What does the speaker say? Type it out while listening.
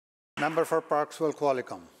Member for Parksville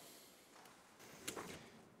Qualicum.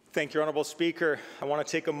 Thank you, Honourable Speaker. I want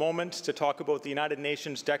to take a moment to talk about the United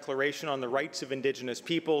Nations Declaration on the Rights of Indigenous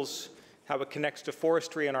Peoples, how it connects to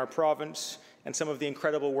forestry in our province, and some of the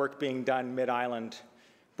incredible work being done mid-island.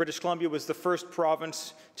 British Columbia was the first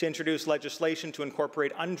province to introduce legislation to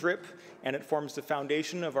incorporate UNDRIP, and it forms the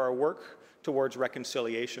foundation of our work towards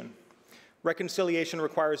reconciliation. Reconciliation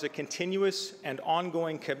requires a continuous and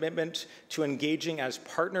ongoing commitment to engaging as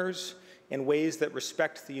partners in ways that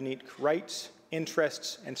respect the unique rights,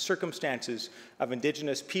 interests, and circumstances of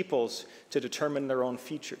Indigenous peoples to determine their own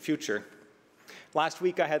future. Last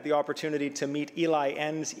week, I had the opportunity to meet Eli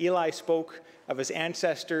Enns. Eli spoke of his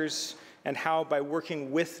ancestors and how, by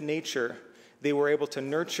working with nature, they were able to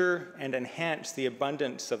nurture and enhance the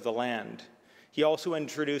abundance of the land. He also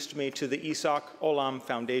introduced me to the Isaac Olam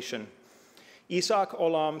Foundation. Isaac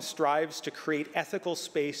Olam strives to create ethical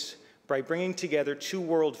space by bringing together two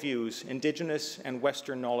worldviews, Indigenous and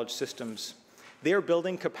Western knowledge systems. They are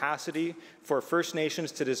building capacity for First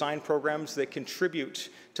Nations to design programs that contribute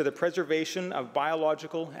to the preservation of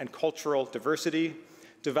biological and cultural diversity,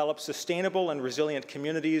 develop sustainable and resilient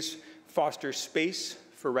communities, foster space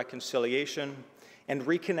for reconciliation, and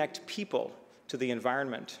reconnect people to the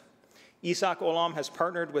environment. Isaac Olam has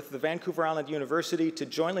partnered with the Vancouver Island University to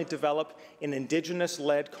jointly develop an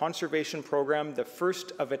Indigenous-led conservation program, the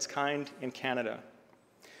first of its kind in Canada.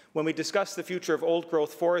 When we discuss the future of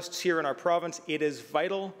old-growth forests here in our province, it is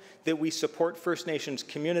vital that we support First Nations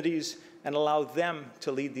communities and allow them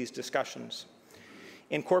to lead these discussions.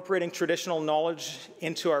 Incorporating traditional knowledge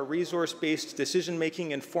into our resource-based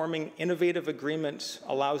decision-making and forming innovative agreements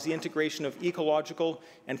allows the integration of ecological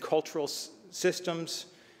and cultural systems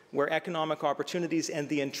where economic opportunities and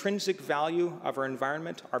the intrinsic value of our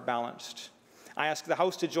environment are balanced. I ask the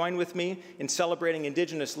House to join with me in celebrating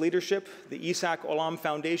Indigenous leadership, the Isaac Olam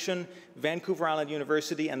Foundation, Vancouver Island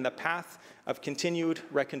University, and the path of continued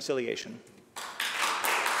reconciliation.